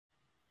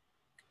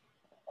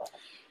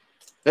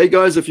Hey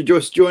guys, if you're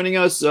just joining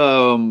us,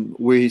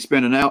 we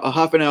spent a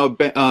half an hour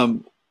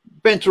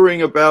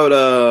bantering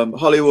about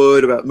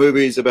Hollywood, about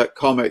movies, about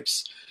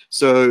comics.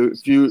 So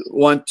if you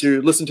want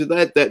to listen to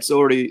that, that's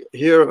already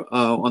here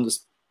on the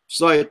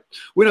site.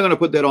 We're not going to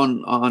put that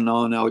on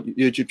our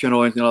YouTube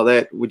channel or anything like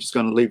that. We're just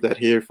going to leave that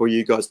here for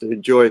you guys to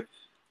enjoy.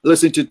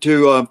 Listen to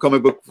two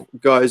comic book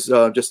guys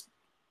just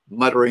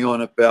muttering on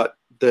about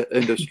the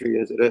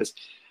industry as it is.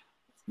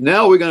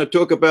 Now we're going to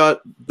talk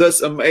about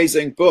this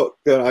amazing book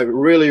that I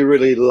really,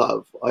 really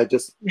love. I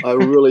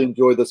really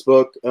enjoy this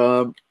book.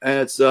 And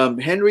it's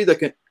Henry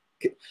the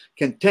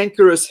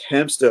Cantankerous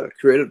Hamster,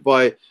 created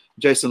by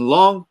Jason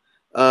Long.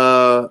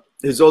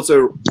 He's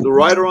also the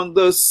writer on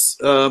this.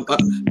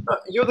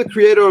 You're the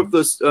creator of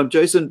this,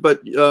 Jason,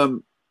 but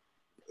do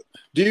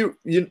you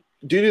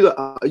do the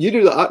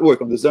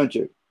artwork on this, don't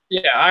you?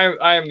 Yeah,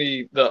 I am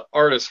the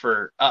artist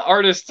for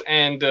artist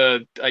and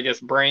I guess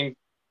brain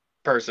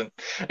person.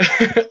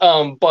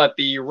 But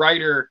the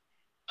writer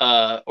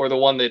or the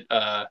one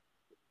that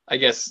I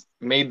guess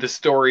made the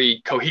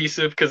story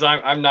cohesive, because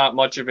I'm not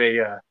much of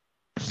a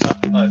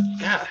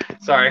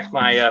sorry,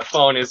 my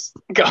phone is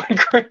going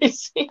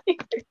crazy.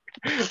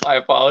 My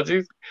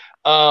apologies.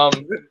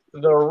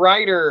 The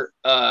writer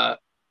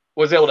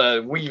was able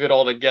to weave it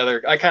all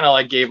together. I kind of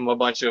like gave him a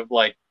bunch of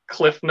like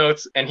cliff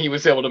notes, and he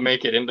was able to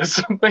make it into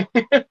something.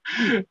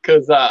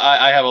 Because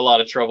I have a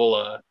lot of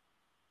trouble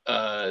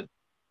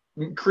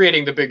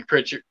creating the big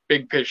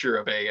picture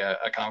of a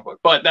comic book.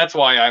 But that's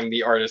why I'm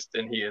the artist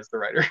and he is the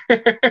writer.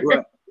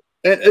 Right.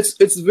 And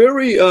it's a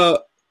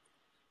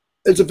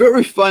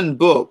very fun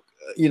book.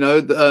 You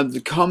know,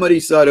 the comedy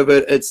side of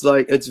it,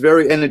 it's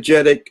very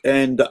energetic,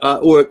 and the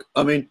artwork.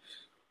 I mean,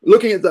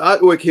 looking at the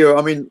artwork here,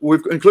 I mean,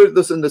 we've included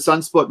this in the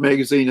Sunspot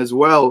magazine as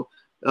well.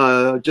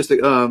 Just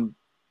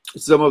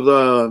some of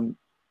the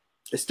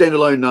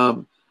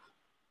standalone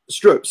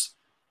strips,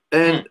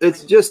 and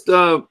it's just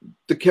the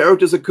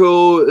characters are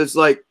cool. It's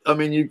like, I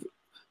mean,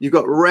 you've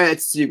got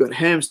rats, you've got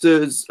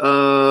hamsters.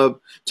 Tell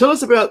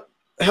us about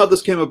how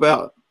this came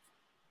about.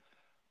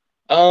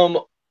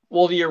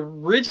 Well, the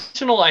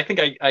original I think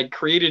I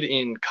created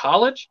in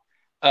college.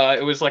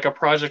 It was like a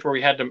project where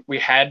we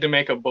had to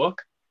make a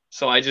book.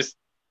 So I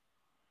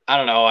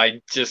don't know,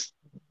 I just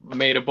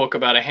made a book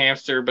about a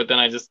hamster, but then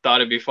I just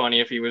thought it'd be funny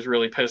if he was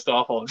really pissed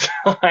off all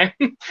the time.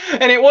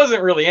 And it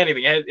wasn't really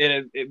anything.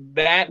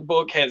 That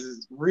book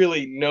has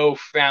really no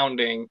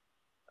founding,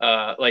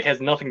 like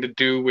has nothing to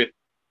do with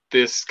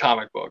this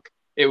comic book.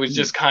 It was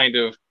just kind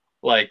of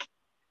like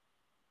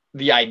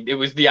it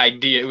was the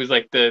idea. It was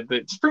like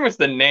it's pretty much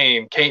the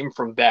name came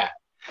from that.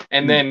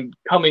 And then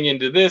coming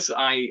into this,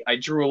 I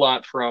drew a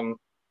lot from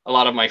a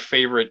lot of my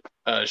favorite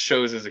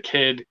shows as a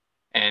kid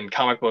and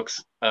comic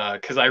books,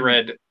 because I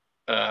read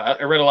a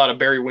lot of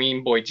Barry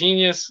Ween, Boy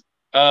Genius,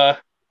 when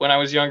I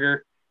was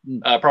younger,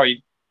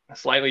 probably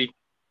slightly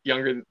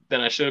younger than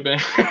I should have been.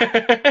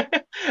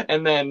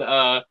 And then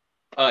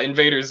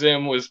Invader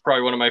Zim was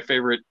probably one of my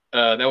favorite.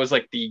 That was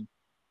like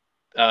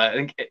I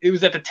think it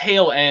was at the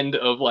tail end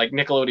of like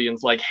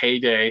Nickelodeon's like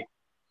heyday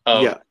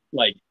of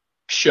like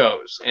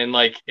shows, and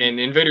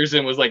Invader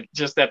Zim was like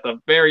just at the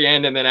very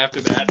end, and then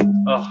after that,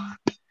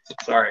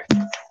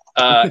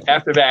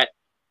 after that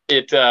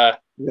it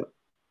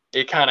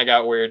kind of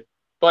got weird,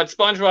 but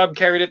SpongeBob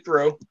carried it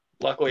through,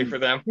 luckily for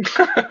them.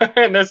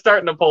 And they're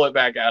starting to pull it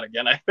back out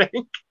again, I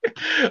think.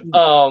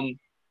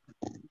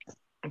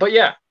 But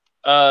yeah,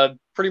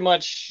 pretty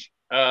much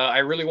I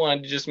really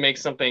wanted to just make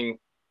something.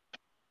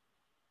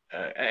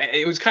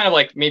 It was kind of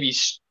like maybe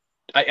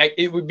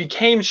it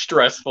became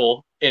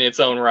stressful in its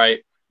own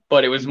right,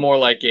 but it was more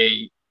like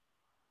I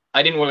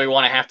didn't really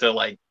want to have to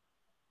like,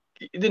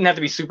 it didn't have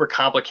to be super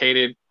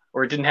complicated,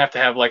 or it didn't have to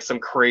have like some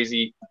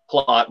crazy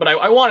plot, but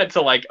I wanted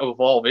to like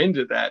evolve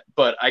into that.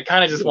 But I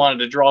kind of just wanted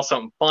to draw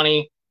something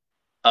funny,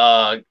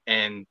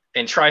 and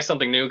try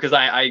something new, because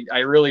I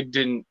really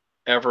didn't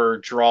ever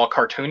draw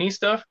cartoony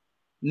stuff.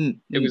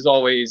 It was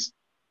always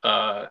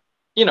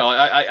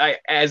I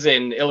as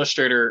an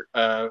illustrator,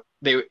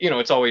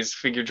 it's always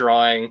figure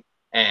drawing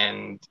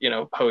and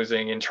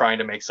posing and trying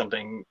to make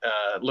something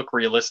look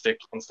realistic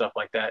and stuff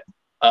like that,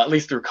 at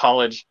least through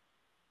college.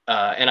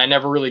 And I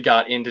never really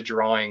got into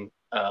drawing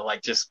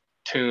like just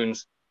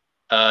tunes.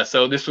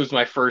 So this was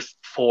my first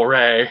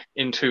foray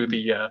into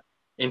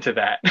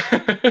that.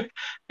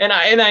 And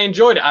I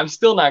enjoyed it. I'm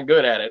still not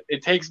good at it.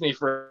 It takes me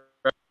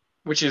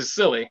which is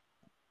silly,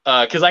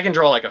 because I can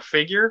draw like a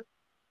figure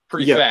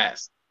pretty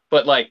fast,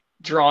 but like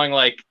drawing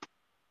like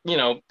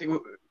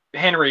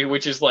Henry,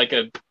 which is like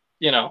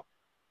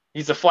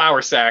he's a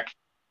flour sack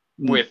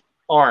with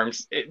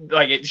arms.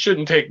 It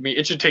should take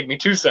me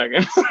 2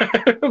 seconds.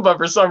 But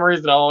for some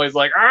reason I'm always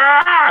like,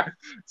 ah.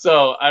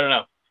 So I don't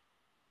know.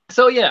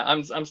 So yeah,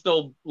 I'm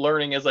still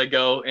learning as I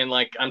go, and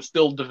like I'm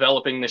still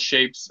developing the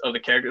shapes of the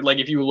character. Like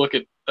if you look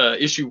at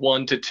issue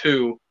 1 to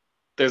 2,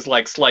 there's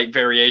like slight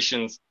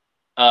variations,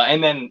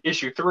 and then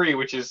issue 3,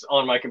 which is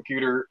on my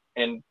computer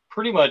and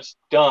pretty much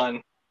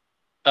done,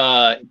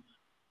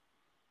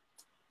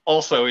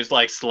 also is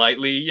like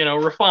slightly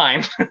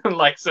refined.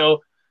 Like, so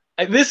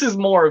this is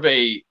more of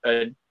a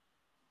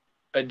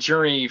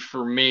journey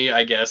for me,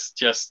 I guess.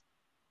 Just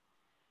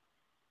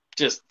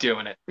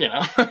doing it, you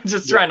know,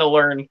 just trying to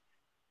learn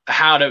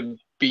how to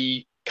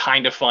be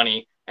kind of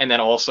funny, and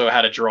then also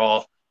how to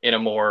draw in a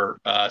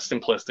more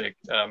simplistic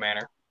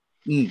manner.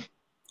 Mm.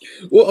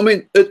 Well, I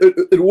mean,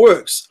 it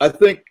works. I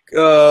think.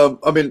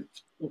 I mean,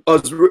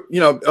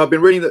 I've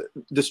been reading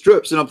the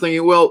strips, and I'm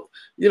thinking, well,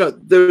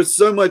 there's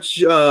so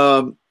much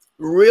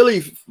really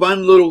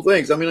fun little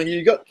things. I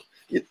mean,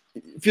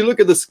 if you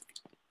look at this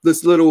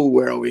little,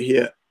 where are we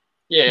here?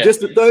 Yeah.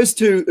 Just those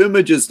two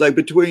images, like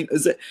between,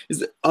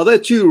 are there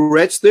two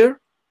rats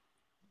there?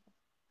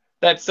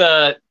 That's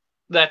well,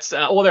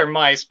 they're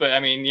mice, but I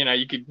mean,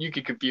 you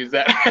could confuse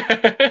that.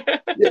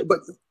 Yeah,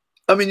 but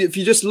I mean, if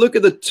you just look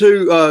at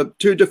the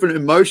two different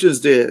emotions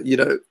there,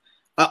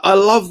 I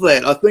love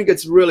that. I think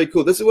it's really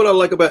cool. This is what I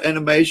like about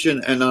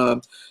animation,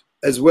 and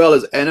as well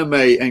as anime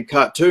and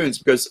cartoons,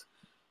 because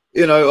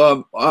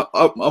I'm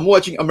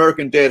watching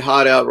American Dad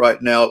Hard Out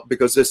right now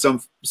because there's so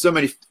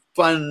many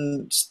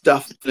fun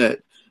stuff in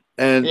it,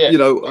 and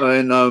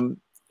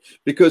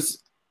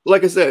because,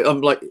 like I said,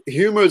 like,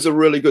 humor is a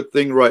really good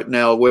thing right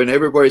now when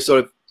everybody's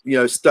sort of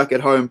stuck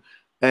at home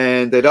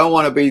and they don't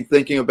want to be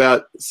thinking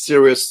about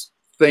serious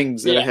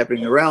things that are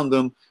happening around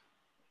them.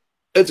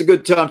 It's a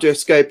good time to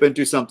escape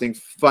into something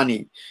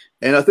funny,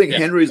 and I think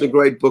Henry's a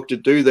great book to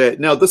do that.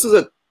 Now, there's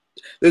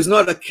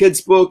not a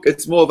kid's book;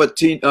 it's more of a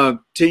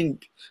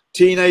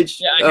teenage.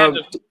 Yeah, I had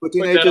to put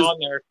that on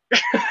there.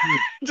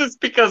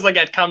 Just because, like,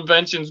 at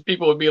conventions,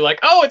 people would be like,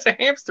 "Oh, it's a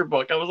hamster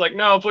book." I was like,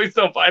 "No, please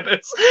don't buy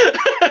this."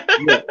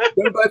 Yeah,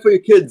 don't buy it for your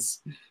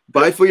kids.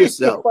 Buy it for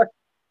yourself. Buy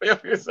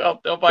it for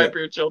yourself. Don't buy it for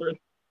your children.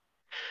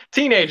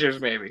 Teenagers,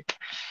 maybe.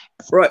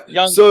 Right.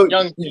 Young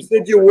you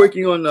said you're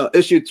working on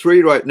issue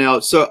 3 right now.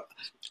 So,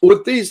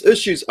 with these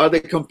issues, are they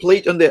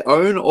complete on their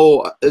own,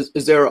 or is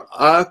there an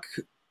arc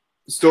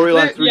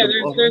storyline? Yeah,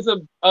 there's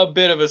a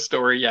bit of a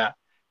story. Yeah.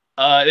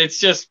 It's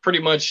just pretty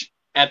much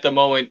at the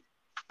moment,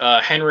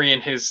 Henry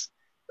and his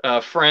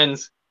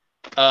friends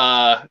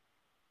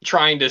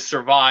trying to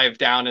survive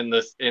down in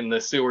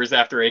the sewers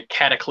after a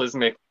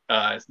cataclysmic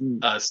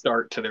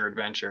start to their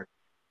adventure,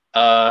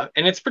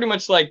 and it's pretty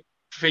much like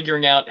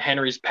figuring out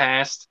Henry's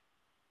past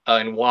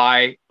and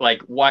why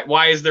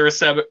is there a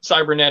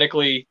cybernetic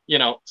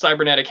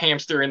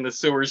hamster in the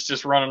sewers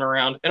just running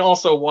around, and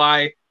also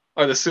why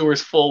are the sewers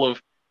full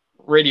of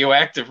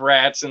radioactive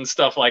rats and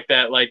stuff like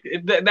that. Like,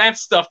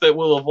 that's stuff that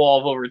will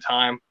evolve over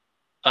time.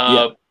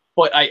 But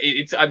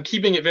I'm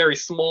keeping it very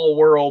small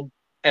world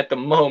at the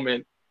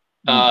moment.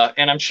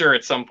 And I'm sure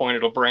at some point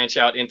it'll branch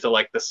out into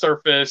like the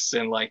surface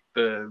and like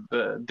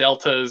the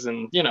deltas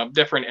and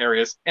different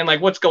areas, and like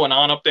what's going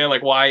on up there,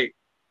 like why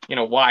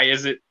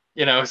is it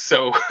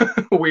so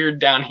weird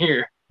down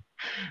here.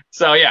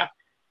 So yeah.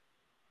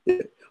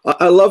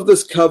 I love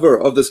this cover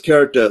of this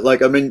character.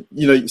 Like, I mean,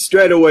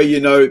 straight away,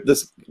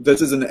 this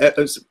is an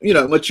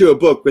mature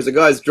book because the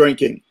guy's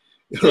drinking,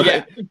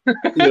 right?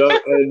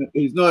 And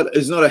he's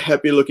not a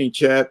happy looking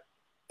chap,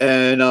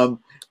 and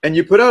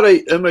you put out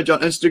an image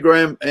on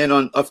Instagram and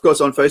of course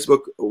on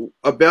Facebook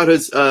about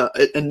his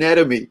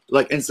anatomy,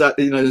 like inside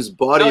his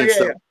body and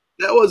stuff.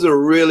 That was a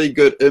really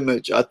good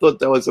image. I thought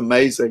that was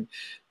amazing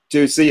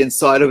to see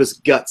inside of his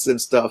guts and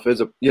stuff,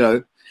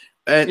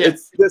 and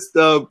it's just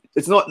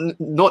it's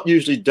not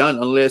usually done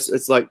unless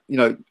it's like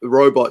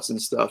robots and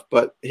stuff.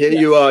 But here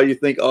you are, you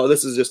think, oh,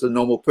 this is just a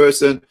normal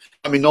person.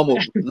 I mean, normal,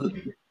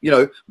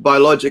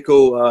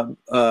 biological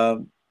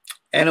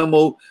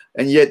animal,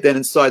 and yet then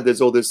inside there's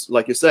all this,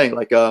 like you're saying,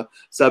 like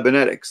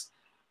cybernetics,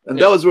 and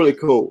that was really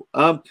cool.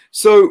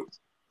 So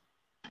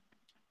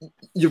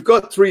you've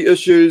got 3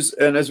 issues,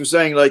 and as we're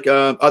saying, like,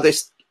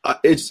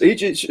 is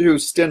each issue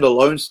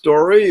standalone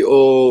story,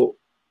 or?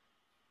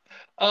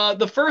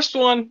 The first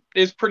one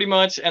is pretty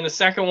much, and the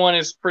second one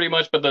is pretty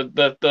much, but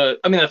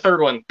the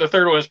third one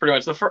is pretty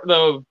much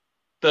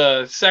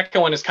the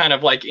second one is kind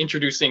of like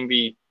introducing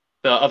the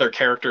other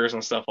characters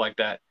and stuff like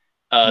that.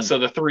 So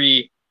the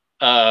 3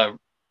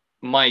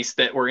 mice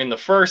that were in the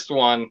first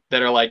one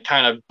that are like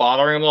kind of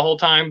bothering him the whole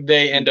time,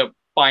 they end up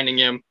finding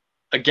him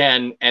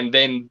again, and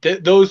then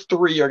those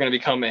 3 are going to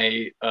become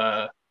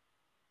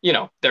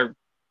they're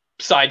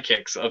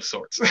sidekicks of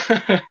sorts.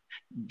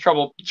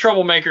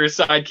 Troublemakers,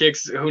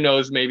 sidekicks, who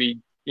knows, maybe,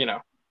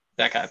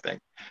 that kind of thing.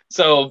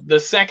 So the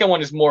second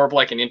one is more of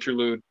like an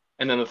interlude,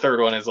 and then the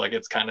third one is like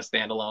it's kind of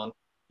standalone,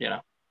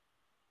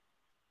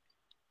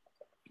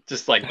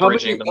 just like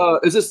bridging them.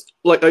 Is this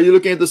like, are you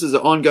looking at this as an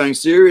ongoing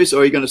series,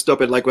 or are you going to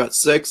stop at like about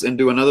 6 and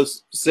do another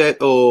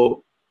set,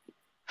 or?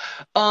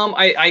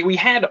 We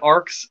had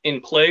arcs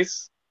in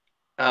place,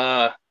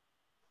 but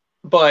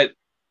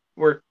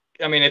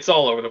it's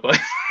all over the place.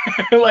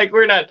 Like,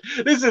 we're not.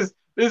 This is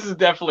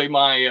definitely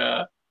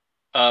my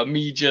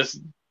me just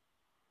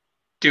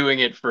doing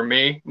it for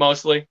me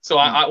mostly. So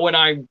when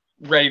I'm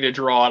ready to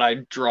draw it, I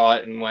draw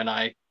it, and when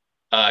I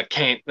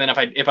can't, then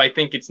if I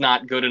think it's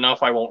not good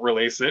enough, I won't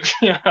release it.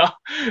 Right.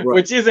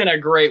 Which isn't a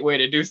great way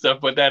to do stuff,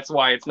 but that's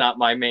why it's not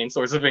my main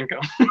source of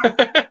income.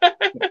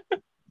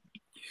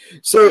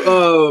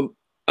 So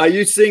Are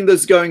you seeing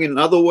this going in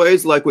other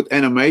ways, like with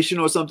animation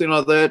or something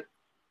like that?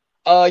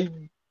 Uh,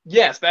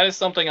 yes, that is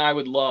something I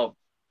would love.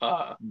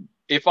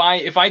 If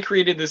I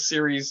created this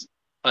series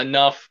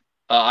enough,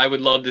 I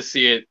would love to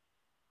see it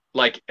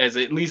like as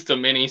at least a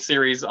mini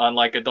series on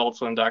like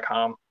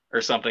AdultSwim.com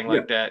or something Yeah.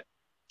 like that.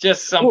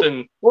 Just Well,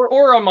 something,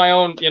 or on my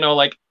own,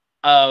 like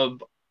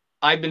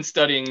I've been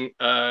studying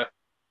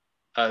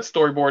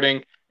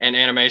storyboarding and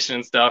animation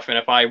and stuff, and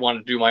if I wanted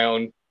to do my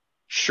own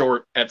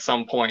short at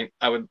some point,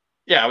 I would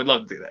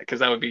love to do that because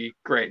that would be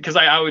great. Because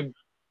I would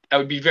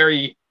be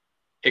very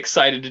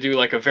excited to do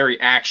like a very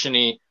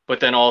actiony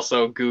but then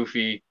also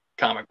goofy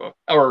comic book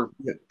or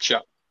yeah. show.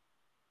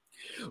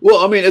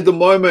 Well, I mean, at the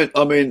moment,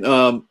 I mean,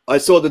 I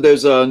saw that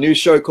there's a new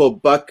show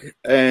called Buck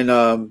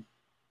and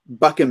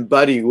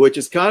Buddy, which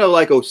is kind of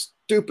like a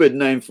stupid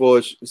name for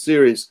a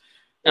series,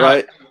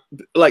 right?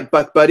 Like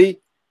Buck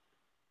Buddy.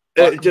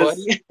 Buck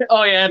Buddy?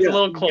 Oh yeah, it's a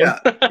little close. Yeah.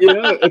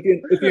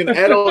 If you're an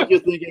adult, you're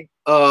thinking,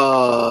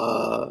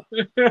 a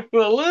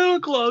little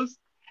close.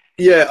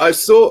 Yeah, I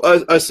saw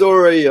a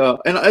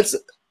and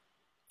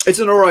it's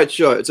an alright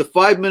show. It's a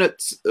 5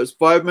 minutes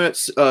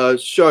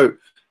show,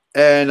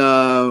 and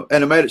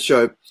animated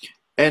show,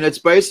 and it's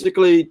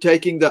basically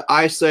taking the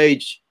Ice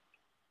Age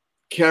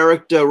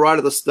character right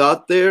at the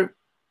start there,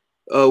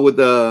 with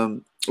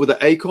the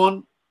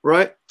acorn,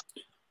 right?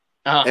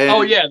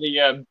 Oh yeah,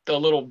 the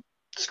little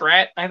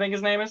Scrat, I think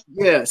his name is.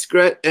 Yeah,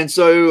 Scrat. And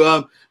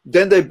so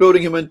then they're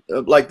building him in,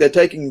 like they're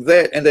taking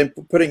that and then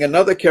putting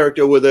another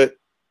character with it,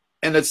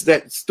 and it's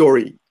that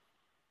story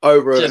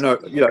over and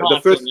over. The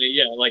first,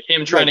 like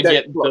him trying to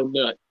get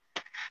the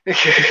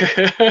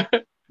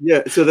nut.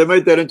 Yeah, so they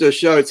made that into a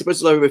show. It's supposed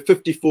to be over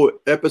 54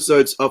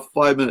 episodes of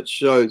 5 minute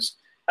shows.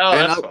 Oh,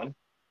 and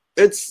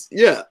that's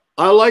fun.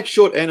 I like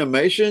short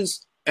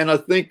animations, and I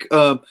think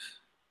have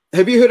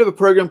you heard of a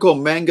program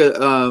called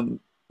Manga?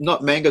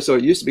 Not Manga, sorry,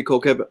 it used to be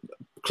called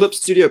Clip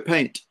Studio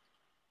Paint.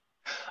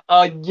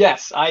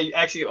 Yes, I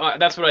actually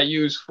that's what I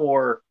use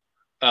for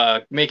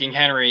making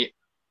Henry.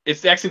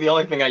 It's actually the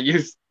only thing I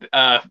use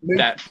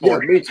that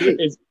for. Yeah, me too.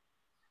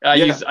 I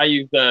use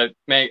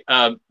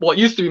well, it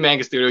used to be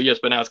Manga Studio, yes,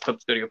 but now it's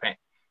Clip Studio Paint.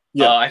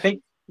 Yeah, I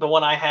think the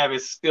one I have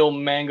is still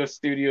Manga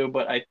Studio,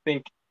 but I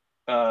think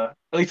at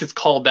least it's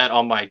called that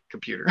on my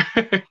computer.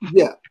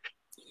 Yeah,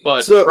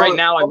 but so, right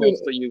now I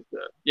mostly use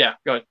go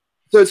ahead.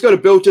 So it's got a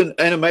built-in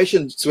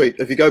animation suite.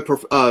 If you go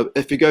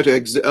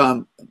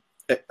to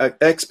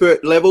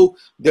expert level,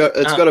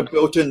 it's got a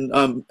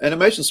built-in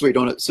animation suite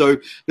on it. So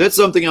that's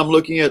something I'm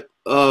looking at.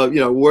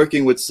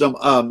 Working with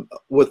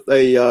with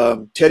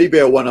a teddy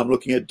bear one. I'm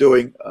looking at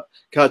doing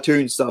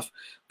cartoon stuff.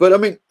 But I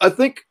mean, I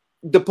think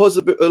the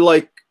possibility,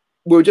 like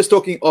we were just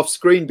talking off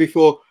screen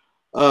before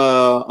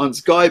on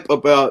Skype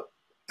about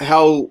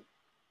how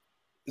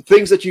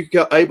things that you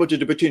are able to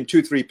do between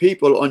 2-3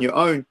 people on your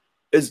own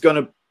is going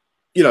to,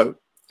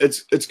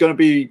 it's going to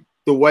be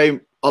the way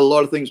a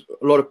lot of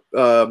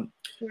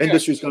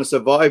industry is going to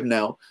survive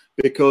now,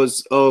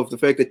 because of the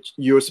fact that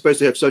you're supposed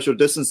to have social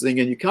distancing,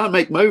 and you can't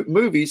make live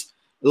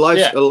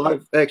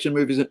action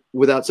movies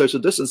without social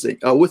distancing,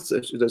 with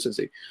social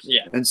distancing.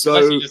 Yeah, and so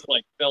unless you just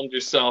like filmed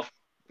yourself.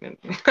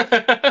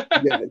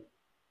 Yeah.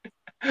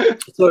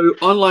 So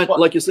online,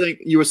 like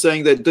you were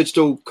saying that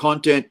digital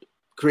content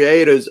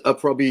creators are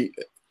probably,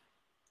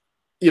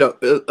 in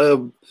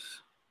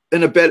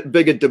a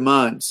bigger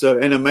demand. So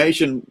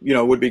animation,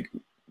 would be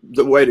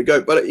the way to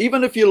go. But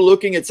even if you're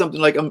looking at something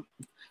like a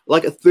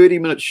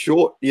 30-minute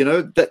short,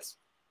 that's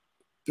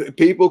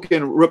people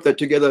can rip that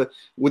together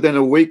within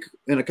a week,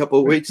 in a couple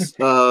of weeks,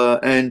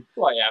 and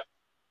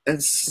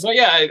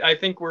I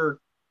think we're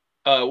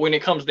when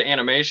it comes to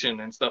animation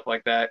and stuff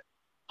like that,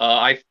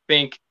 I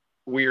think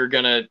we're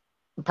gonna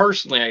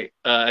personally,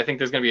 I think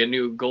there's gonna be a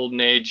new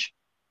golden age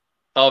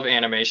of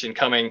animation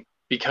coming,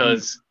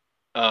 because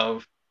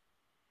of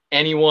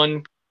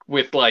anyone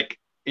with like,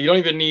 you don't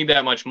even need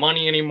that much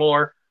money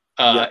anymore.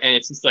 And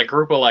it's just a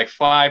group of like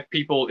 5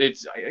 people.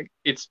 It's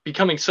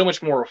becoming so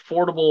much more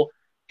affordable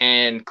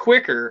and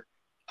quicker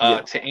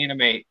to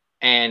animate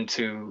and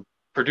to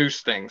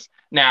produce things.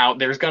 Now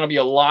there's going to be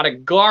a lot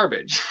of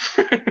garbage,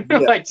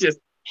 like just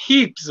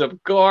heaps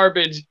of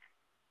garbage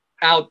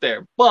out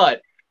there.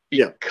 But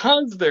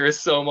because there is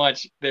so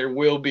much, there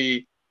will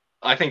be,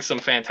 I think, some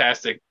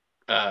fantastic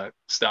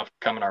stuff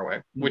coming our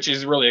way, which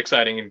is really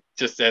exciting. And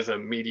just as a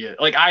media,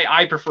 like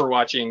I prefer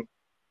watching,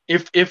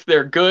 if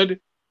they're good.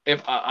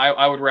 If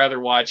I would rather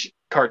watch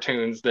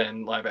cartoons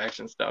than live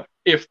action stuff.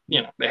 If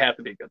they have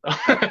to be good though.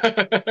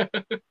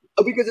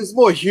 Because there's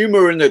more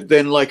humor in it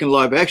than like in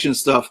live action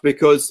stuff,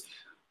 because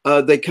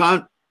they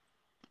can't.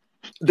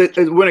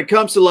 When it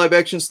comes to live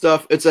action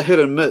stuff, it's a hit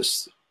and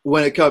miss.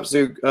 When it comes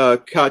to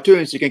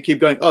cartoons, you can keep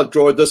going. Oh,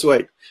 draw it this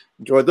way,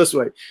 draw it this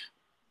way.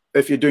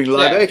 If you're doing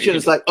live action,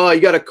 it's like, oh,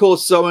 you got to call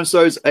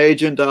so-and-so's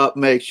agent up,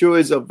 make sure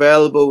he's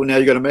available. Now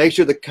you got to make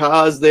sure the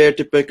car's there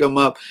to pick him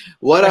up.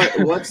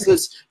 What's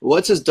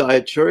his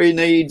dietary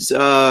needs?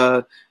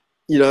 What's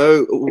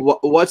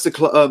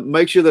the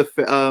make sure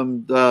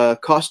the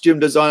costume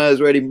designer is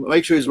ready.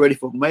 Make sure he's ready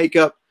for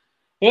makeup.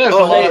 Yeah,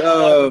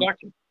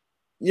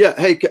 yeah,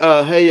 hey,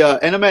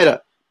 animator,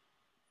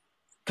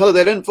 color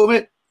that in for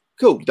me.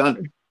 Cool,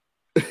 done.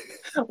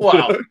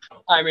 Wow.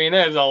 I mean,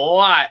 there's a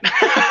lot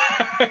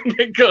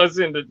that goes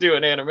into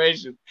doing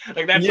animation.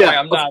 Like that's why Yeah,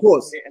 I'm of not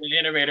course. an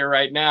animator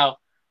right now.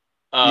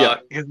 Yeah.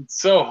 Because it's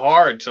so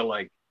hard to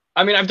like.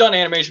 I mean, I've done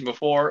animation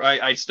before.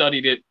 I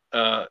studied it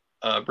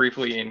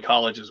briefly in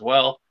college as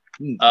well.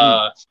 Mm.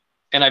 Uh,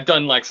 and I've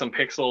done like some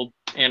pixel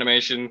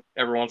animation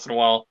every once in a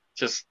while,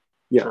 just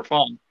Yeah. for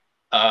fun.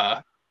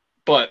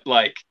 But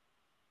like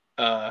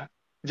uh,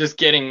 just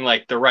getting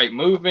like the right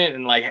movement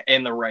and like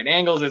in the right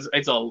angles is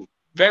it's a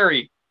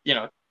very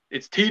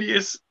it's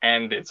tedious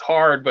and it's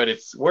hard, but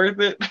it's worth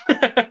it.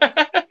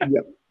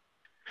 Yeah.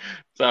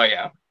 So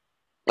yeah,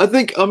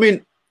 I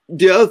mean,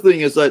 the other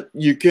thing is that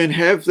you can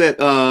have that,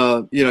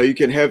 you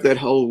can have that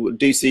whole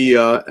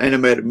DC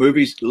animated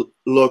movies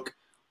look,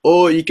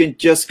 or you can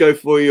just go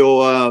for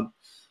your,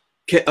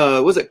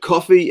 was it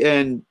coffee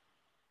and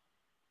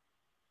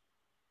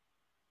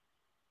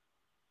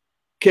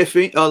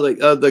caffeine? Like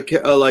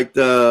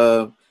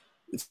the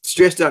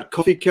stressed out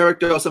coffee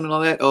character or something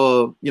like that,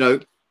 or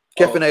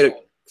caffeinated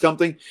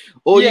something,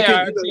 or you can,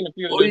 yeah, I've seen a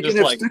few that or are you can just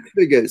have like stick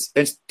figures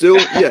and still,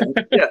 yeah,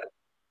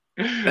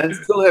 and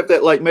still have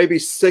that like maybe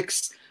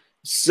six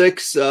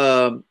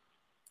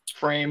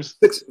frames.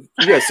 six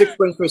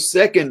frames per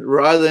second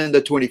rather than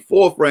the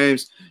 24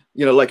 frames,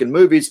 like in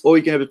movies, or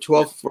you can have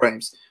 12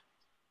 frames.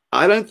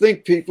 I don't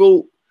think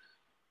people,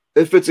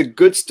 if it's a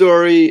good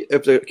story,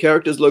 if the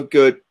characters look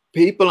good,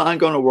 people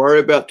aren't going to worry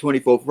about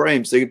 24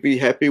 frames. They could be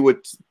happy with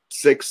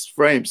 6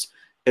 frames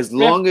as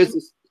Yeah, long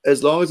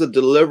as the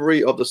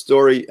delivery of the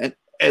story, and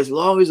as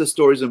long as the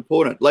story is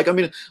important. Like, I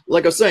mean,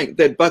 like I was saying,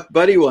 that Buck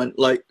Buddy one,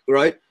 like,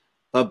 right?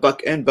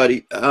 Buck and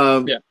Buddy.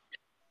 yeah,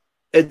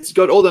 It's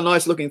got all the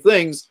nice looking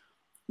things,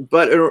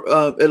 but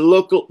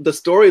the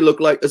story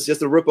looked like it's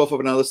just a rip off of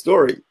another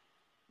story.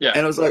 yeah,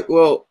 And I was like,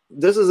 well,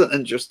 this isn't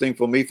interesting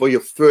for me for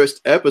your first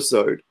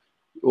episode.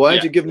 Why don't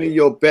yeah, you give me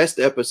your best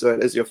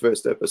episode as your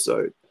first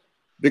episode?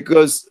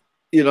 Because,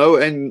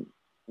 and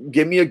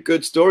give me a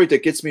good story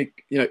that gets me,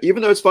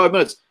 even though it's 5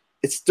 minutes,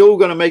 it's still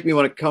going to make me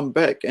want to come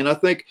back. And I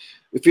think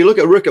if you look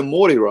at Rick and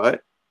Morty, right,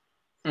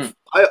 mm,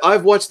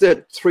 I've watched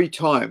that 3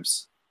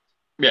 times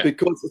yeah,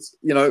 because it's,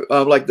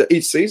 like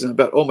each season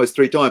about almost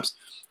 3 times,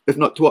 if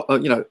not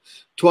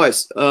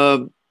twice.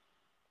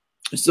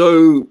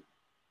 So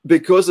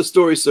because the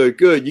story's so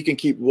good, you can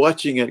keep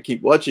watching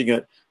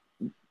it.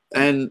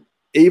 And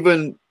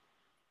even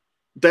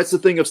that's the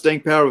thing of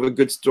staying power of a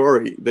good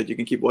story, that you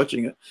can keep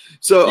watching it.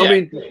 So, I yeah.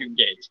 mean,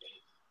 Engaged.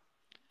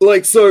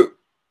 like, so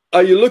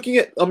are you looking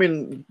at, I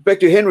mean, back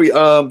to Henry,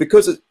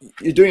 because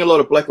you're doing a lot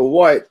of black and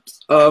white,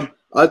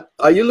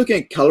 are you looking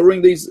at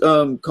coloring these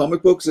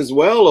comic books as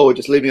well, or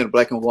just leaving it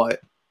black and white?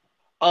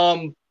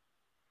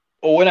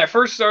 When I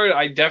first started,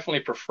 I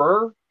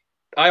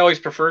always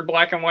preferred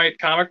black and white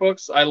comic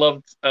books. I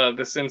loved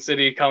the Sin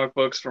City comic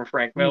books from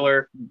Frank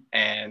Miller,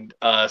 and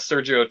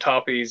Sergio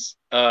Toppi's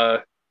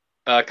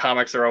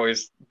comics are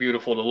always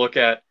beautiful to look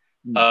at.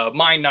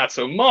 Mine not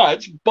so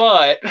much,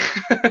 but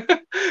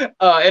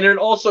and it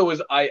also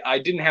was I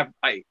didn't have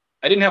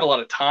a lot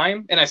of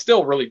time, and I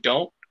still really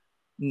don't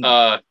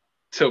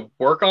to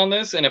work on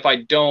this. And if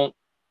I don't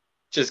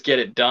just get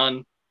it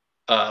done,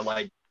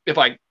 like if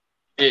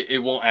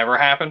it won't ever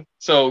happen.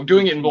 So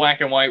doing it in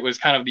black and white was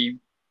kind of the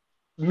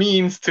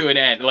means to an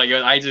end. Like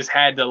I just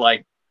had to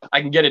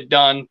I can get it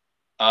done.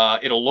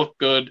 It'll look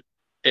good.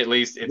 At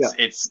least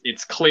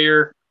it's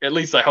clear. At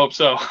least I hope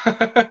so.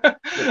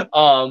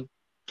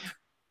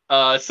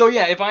 So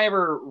yeah, if I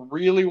ever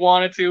really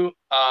wanted to,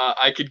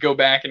 I could go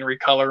back and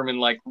recolor them and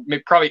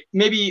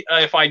maybe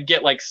if I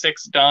get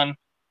 6 done,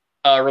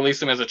 release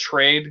them as a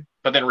trade,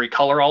 but then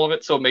recolor all of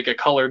it. So make a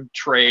colored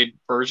trade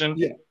version,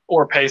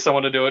 or pay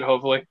someone to do it.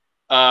 Hopefully.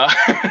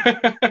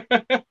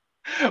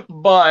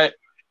 But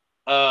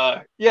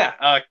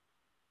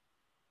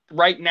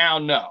right now,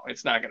 no,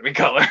 it's not going to be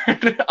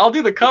colored. I'll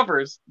do the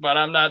covers, but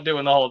I'm not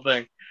doing the whole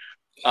thing.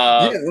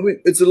 I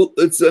mean,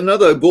 it's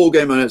another ball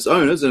game on its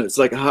own, isn't it? It's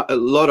like a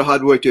lot of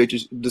hard work to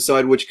just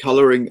decide which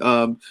coloring,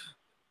 how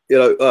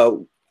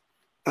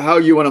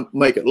you want to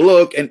make it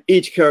look, and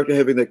each character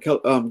having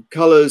the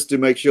colors to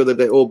make sure that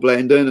they all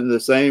blend in and the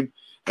same.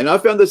 And I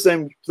found the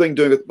same thing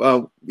doing it,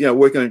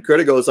 working on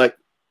Critical. It's like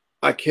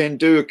I can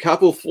do a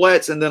couple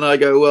flats, and then I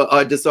go, well,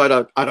 I decide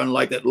I don't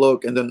like that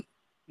look, and then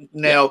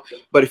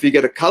but if you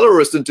get a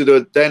colorist into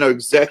it, they know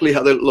exactly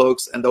how that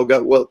looks, and they'll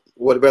go, well,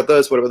 what about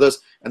this,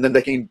 and then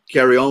they can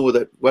carry on with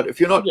it. But if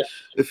you're not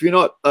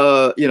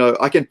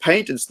I can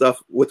paint and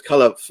stuff with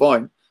color,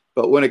 fine,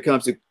 but when it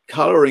comes to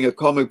coloring a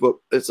comic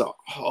book, it's a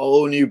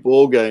whole new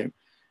ball game,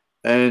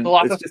 and a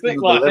lot it's to just think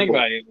about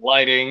it.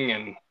 Lighting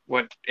and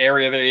what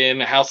area they're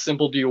in. How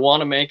simple do you want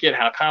to make it?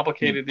 How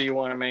complicated do you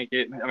want to make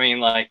it? I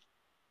mean,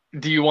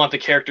 do you want the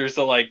characters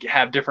to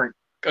have different?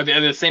 Are they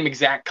the same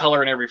exact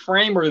color in every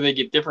frame, or do they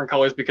get different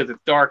colors because it's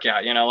dark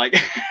out?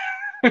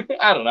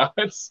 I don't know.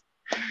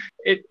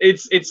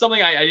 It's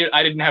something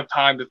I didn't have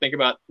time to think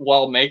about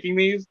while making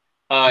these,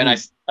 and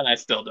I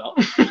still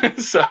don't.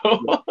 So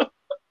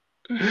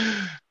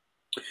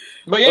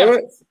But All yeah,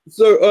 right.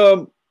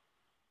 So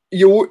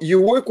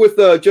you work with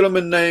a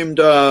gentleman named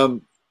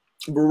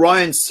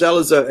Ryan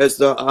Salazar as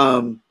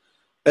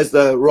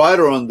the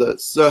writer on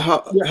this. So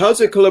yeah. how's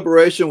your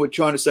collaboration with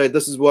trying to say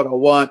this is what I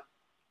want,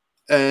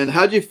 and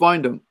how do you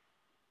find him?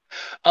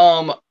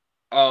 Um,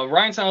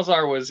 Ryan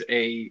Salazar was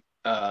a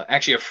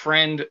actually a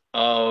friend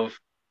of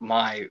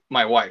my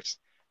wife's.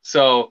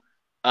 So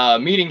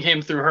meeting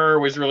him through her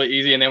was really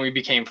easy, and then we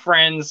became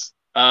friends.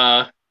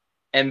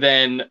 And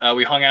then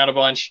we hung out a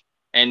bunch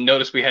and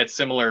noticed we had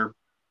similar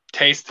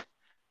taste.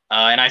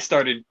 And I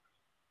started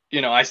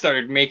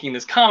making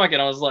this comic,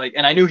 and I was like,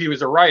 and I knew he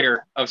was a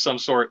writer of some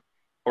sort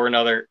or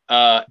another.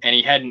 And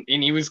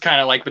he was kind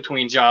of like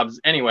between jobs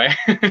anyway,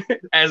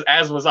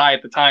 as was I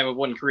at the time of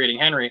when creating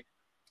Henry.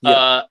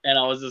 Yeah. And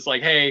I was just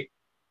like, hey,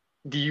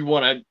 do you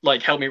want to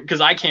like help me?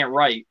 Because I can't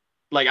write.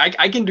 Like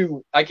I can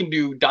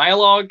do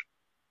dialogue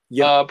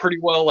Yeah. pretty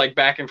well, like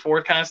back and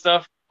forth kind of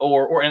stuff,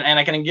 and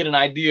I can get an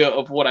idea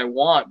of what I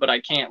want, but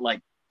I can't like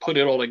put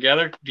it all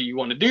together. Do you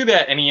want to do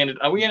that? And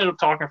we ended up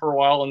talking for a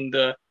while, and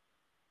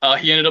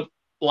he ended up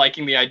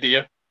liking the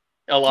idea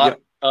a Yeah.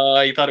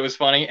 lot. He thought it was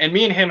funny, and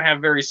me and him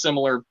have very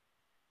similar,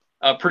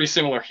 pretty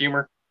similar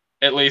humor,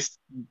 at least.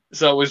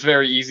 So it was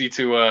very easy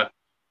to.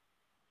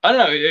 I don't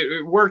know.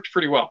 It worked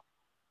pretty well.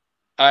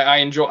 I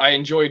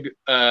enjoyed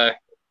uh,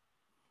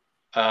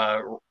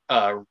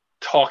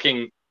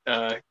 talking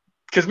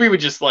because we would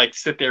just like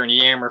sit there and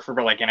yammer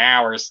for like an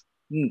hours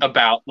Mm.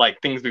 about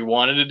like things we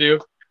wanted to do.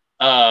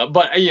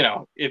 But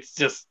it's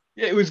just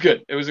it was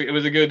good. It was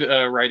a good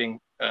writing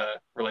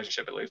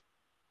relationship at least.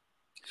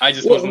 I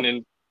just Well, wasn't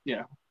in you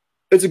know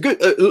it's a good.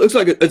 It looks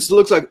like it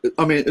looks like.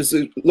 I mean, it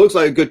looks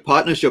like a good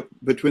partnership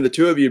between the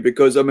two of you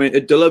because I mean,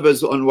 it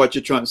delivers on what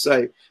you're trying to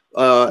say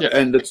yeah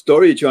and the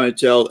story you're trying to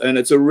tell, and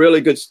it's a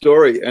really good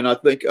story. And I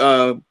think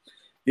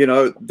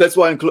that's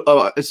why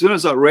as soon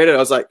as I read it, I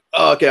was like,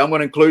 oh, okay, I'm going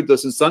to include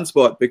this in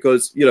Sunspot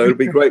because it'll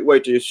be a great way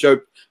to show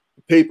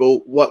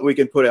people what we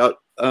can put out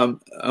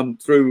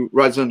through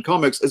Writers and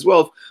Comics as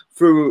well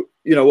through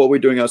what we're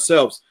doing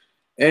ourselves.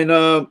 And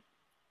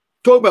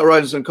talk about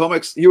Writers and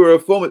Comics. You were a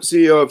former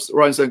CEO of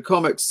Writers and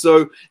Comics.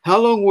 So how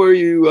long were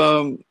you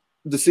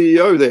the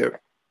CEO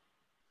there?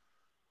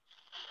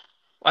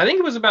 I think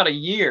it was about a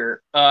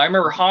year. I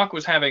remember Hawk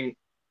was having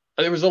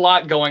there was a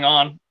lot going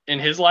on in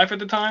his life at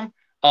the time,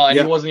 and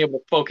he Yeah, wasn't able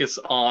to focus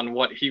on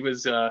what he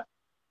was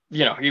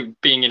he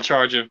being in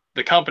charge of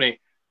the company.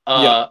 yeah,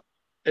 Uh,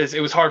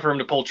 it was hard for him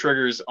to pull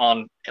triggers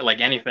on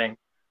like anything.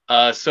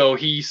 So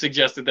he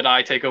suggested that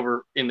I take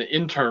over in the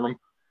interim,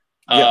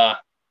 yeah,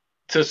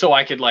 uh, so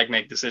I could like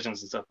make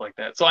decisions and stuff like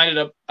that. So I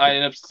ended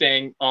up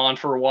staying on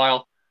for a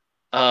while,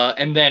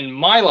 and then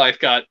my life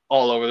got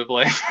all over the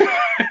place,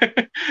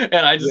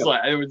 and I just yeah,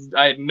 like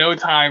I had no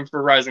time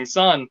for Rising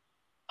Sun.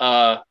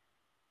 Uh,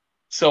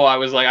 so I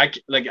was like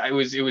it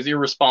was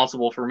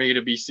irresponsible for me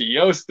to be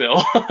CEO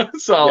still.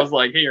 So I yeah, was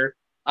like, here,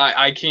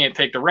 I can't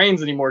take the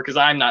reins anymore because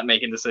I'm not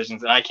making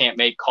decisions and I can't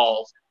make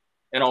calls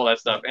and all that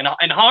stuff.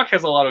 And Hawk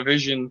has a lot of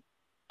vision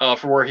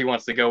for where he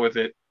wants to go with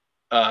it.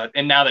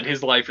 And now that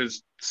his life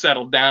is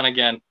settled down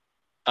again,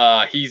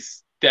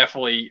 he's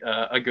definitely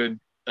a good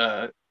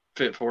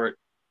fit for it.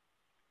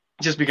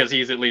 Just because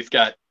he's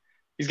got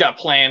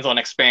plans on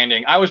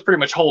expanding. I was pretty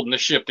much holding the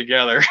ship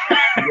together.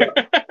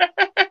 yeah.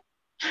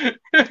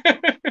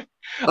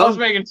 Um, I was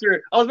making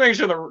sure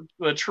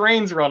the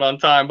trains run on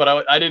time,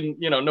 but I didn't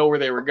know where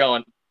they were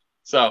going.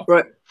 So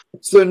right.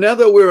 So now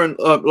that we're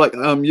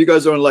in you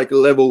guys are on like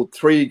level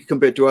 3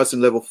 compared to us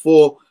in level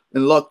 4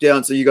 in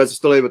lockdown, so you guys are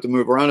still able to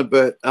move around a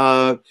bit.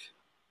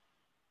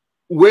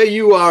 Where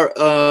you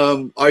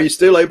are you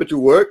still able to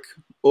work,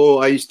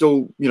 or are you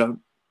still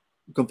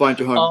confined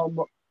to home?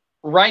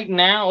 right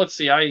now, let's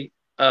see. I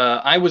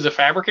was a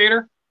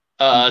fabricator,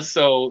 Mhm.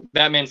 so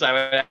that means I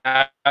would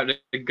have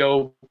to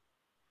go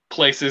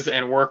places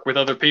and work with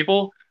other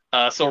people.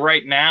 So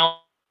right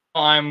now,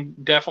 I'm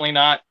definitely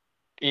not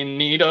in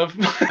need of.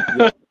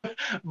 Yeah.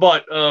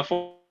 But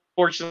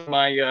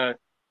fortunately,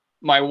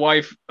 my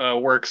wife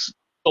works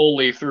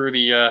solely through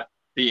the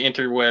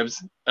interwebs,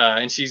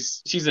 and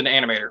she's an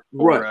animator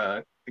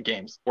Right. for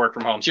games. Work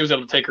from home. She was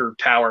able to take her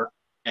tower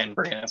and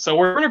bring it in. So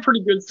we're in a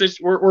pretty good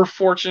situation. We're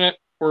fortunate.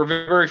 We're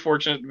very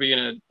fortunate to be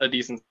in a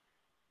decent.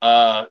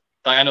 I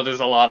know there's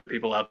a lot of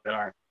people out that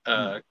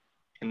aren't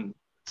in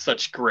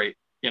such great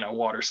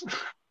waters.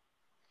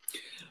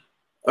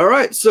 All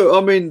right. So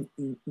I mean,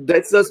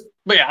 that's us.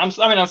 But yeah, I'm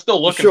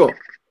still looking Sure.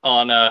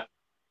 on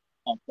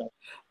stuff.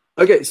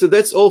 Okay, so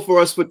that's all for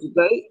us for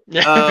today.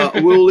 Yeah.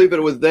 We'll leave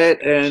it with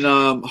that, and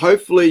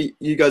hopefully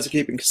you guys are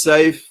keeping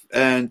safe.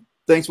 And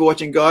thanks for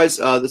watching, guys.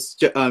 This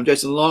is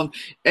Jason Long.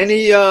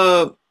 Any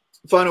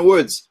final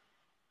words?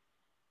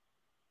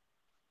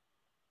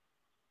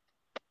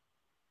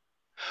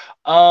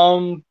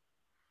 Well,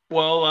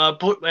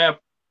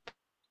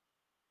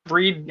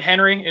 read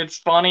Henry. It's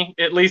funny,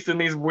 at least in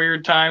these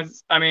weird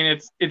times. I mean,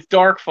 it's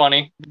dark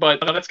funny, but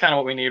that's kind of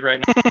what we need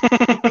right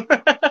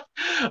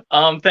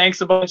now.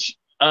 Thanks a bunch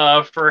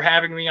for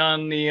having me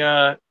on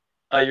the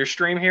your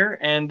stream here,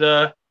 and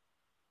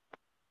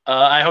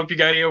I hope you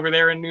got it over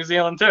there in New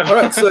Zealand too. All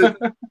right, so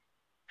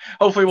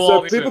hopefully we'll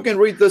all be people soon. can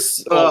read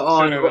this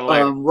on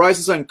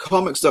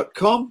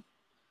risesandcomics.com,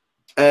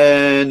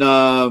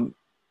 and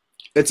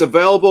it's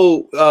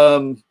available.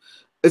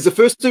 Is the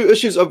first 2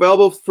 issues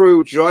available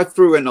through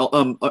drive-through and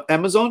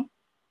Amazon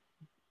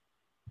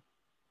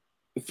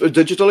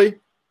digitally?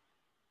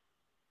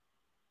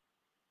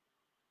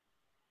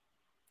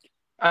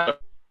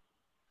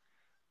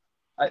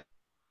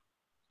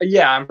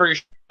 Yeah, I'm pretty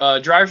sure.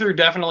 Drive-through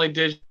definitely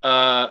did.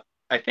 I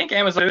think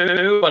Amazon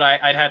too, but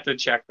I'd have to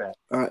check that.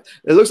 All right.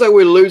 It looks like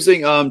we're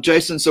losing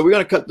Jason, so we're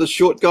going to cut this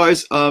short,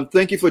 guys.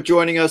 Thank you for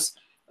joining us.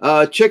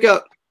 Check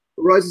out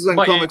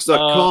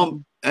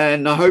risesandcomics.com,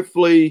 and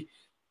hopefully,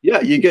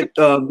 yeah, you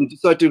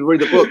decide to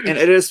read the book. And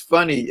it is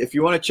funny. If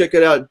you want to check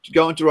it out,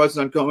 go into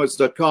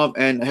risesandcomics.com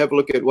and have a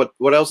look at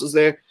what else is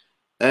there.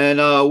 And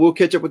we'll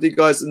catch up with you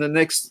guys in the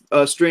next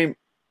stream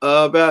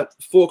about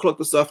 4 o'clock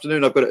this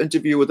afternoon. I've got an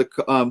interview with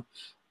an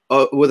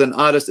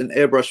artist, an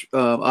airbrush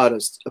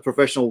artist, a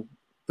professional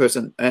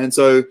person. And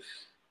so,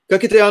 ka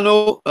kite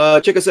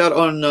anō, check us out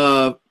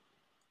on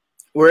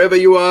wherever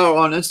you are,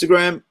 on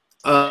Instagram,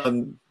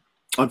 on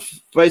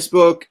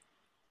Facebook,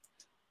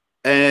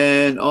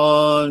 and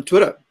on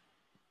Twitter.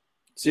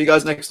 See you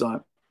guys next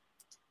time.